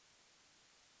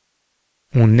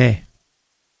On est.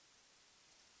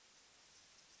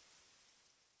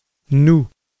 Nous.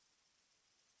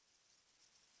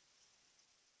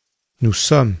 Nous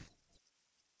sommes.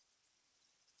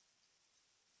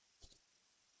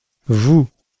 Vous.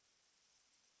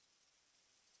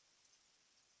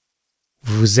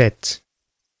 Vous êtes.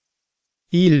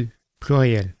 Ils,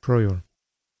 pluriel, plural.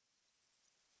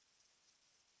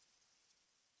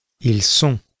 Ils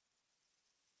sont.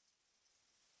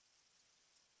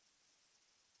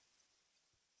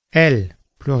 Elles,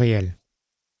 pluriel.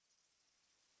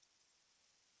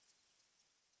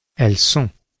 Elles sont.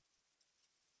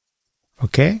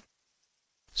 Okay?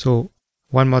 So,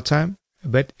 one more time,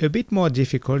 but a bit more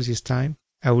difficult this time.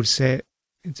 I would say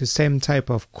it's the same type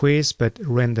of quiz, but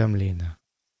randomly now.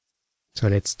 So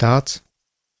let's start.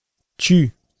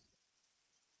 Tu.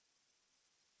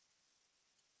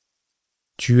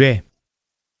 Tu es.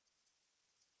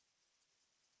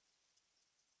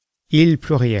 Il,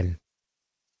 pluriel.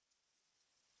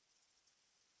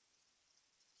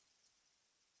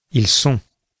 Ils sont.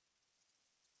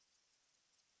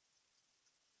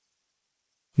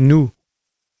 Nous.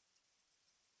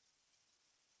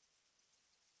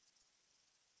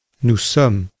 Nous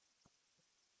sommes.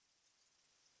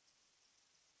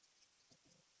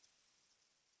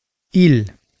 Il.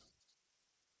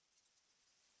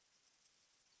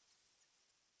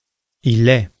 Il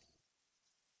est.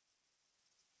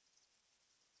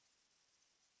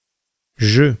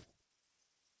 Je.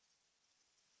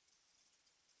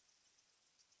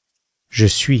 Je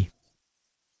suis.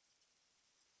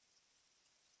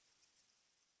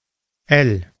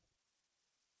 Elle.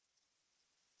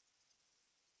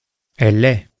 Elle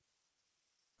est.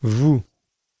 Vous.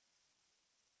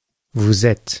 Vous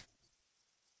êtes.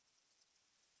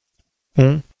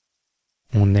 On.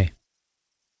 On est.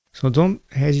 So don't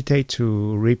hesitate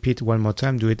to repeat one more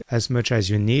time. Do it as much as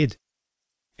you need.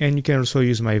 And you can also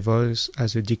use my voice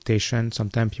as a dictation.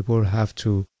 Sometimes people have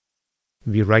to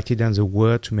be writing down the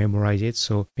word to memorize it.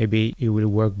 So maybe it will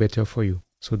work better for you.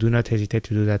 So do not hesitate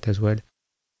to do that as well.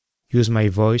 Use my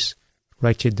voice,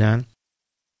 write it down.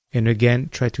 And again,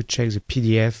 try to check the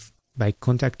PDF by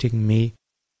contacting me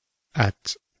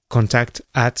at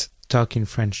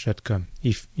contact@talkingfrench.com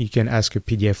if you can ask a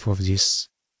PDF of this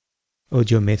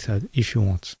audio method if you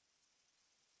want.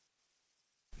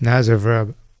 Now the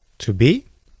verb to be,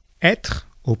 être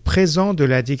au présent de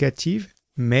l'indicatif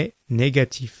mais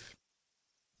négatif.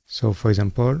 So for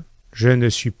example, je ne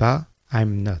suis pas,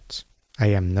 I'm not.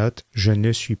 I am not, je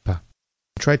ne suis pas.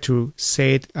 Try to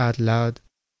say it out loud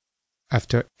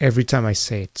after every time I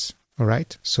say it.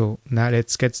 Alright? So now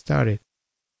let's get started.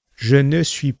 Je ne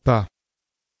suis pas.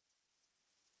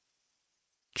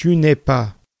 Tu n'es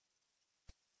pas.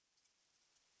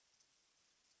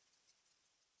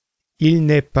 Il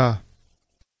n'est pas.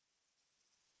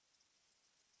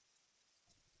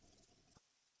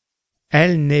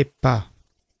 Elle n'est pas.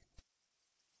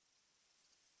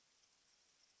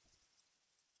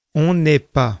 On n'est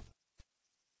pas.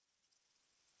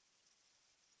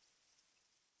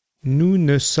 Nous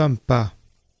ne sommes pas.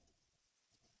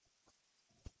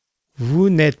 Vous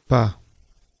n'êtes pas.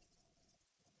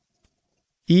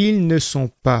 Ils ne sont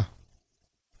pas.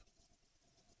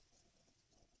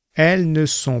 Elles ne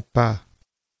sont pas.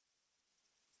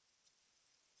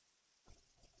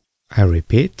 I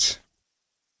repeat.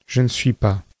 Je ne suis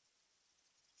pas.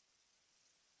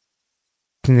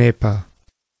 Tu n'es pas.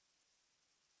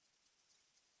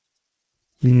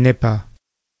 Il n'est pas.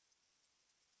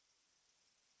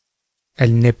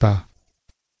 Elle n'est pas.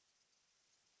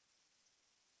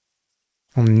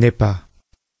 On n'est pas.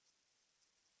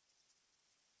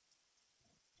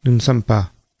 Nous ne sommes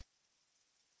pas.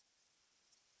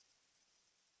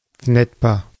 Vous n'êtes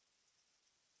pas.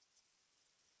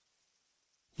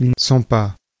 Ils ne sont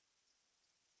pas.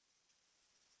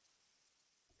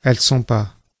 Elles sont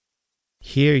pas.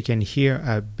 Here you can hear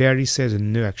I barely say the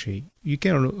ne actually. You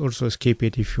can also skip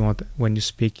it if you want when you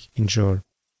speak in Joel.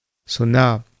 So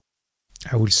now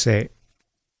I will say,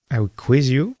 I will quiz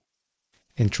you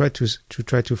and try to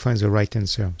find the right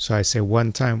answer. So I say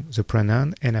one time the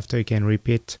pronoun and after you can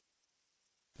repeat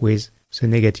with the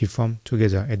negative form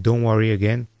together. And don't worry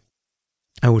again,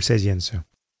 I will say the answer.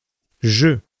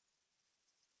 Je.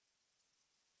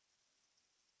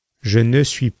 Je ne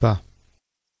suis pas.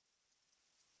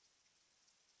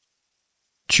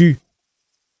 Tu.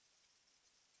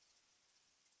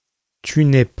 Tu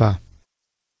n'es pas.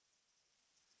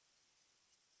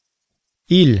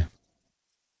 Il.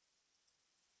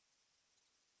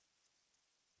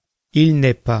 Il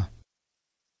n'est pas.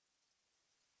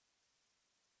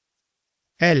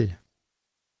 Elle.